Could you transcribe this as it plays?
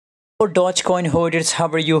Dogecoin holders, how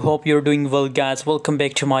are you? Hope you're doing well, guys. Welcome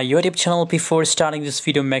back to my YouTube channel. Before starting this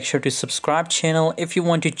video, make sure to subscribe channel. If you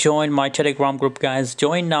want to join my Telegram group, guys,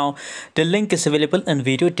 join now. The link is available in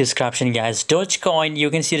video description, guys. Dogecoin, you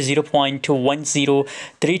can see the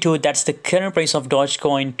 0.1032. That's the current price of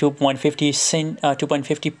Dogecoin.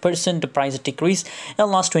 2.50% the price decrease in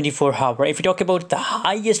last 24 hours. If you talk about the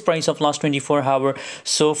highest price of last 24 hours,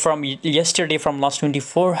 so from yesterday, from last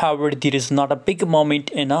 24 hours, there is not a big moment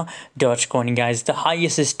in a Dogecoin, guys. The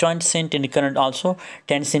highest is 20 cent in the current, also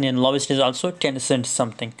 10 cent, and lowest is also 10 cent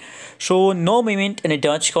something. So no movement in a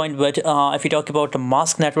Dogecoin. But if you talk about the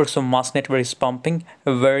musk network, so musk network is pumping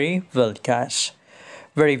very well, guys,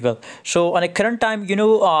 very well. So on a current time, there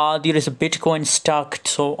is a Bitcoin stuck,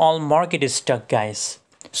 so all market is stuck, guys.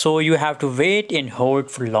 So you have to wait and hold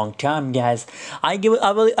for a long time, guys. I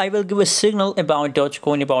will give a signal about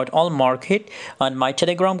Dogecoin, about all market on my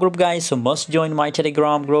Telegram group, guys. So must join my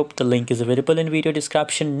Telegram group. The link is available in video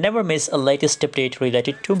description. Never miss a latest update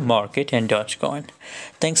related to market and Dogecoin.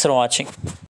 Thanks for watching.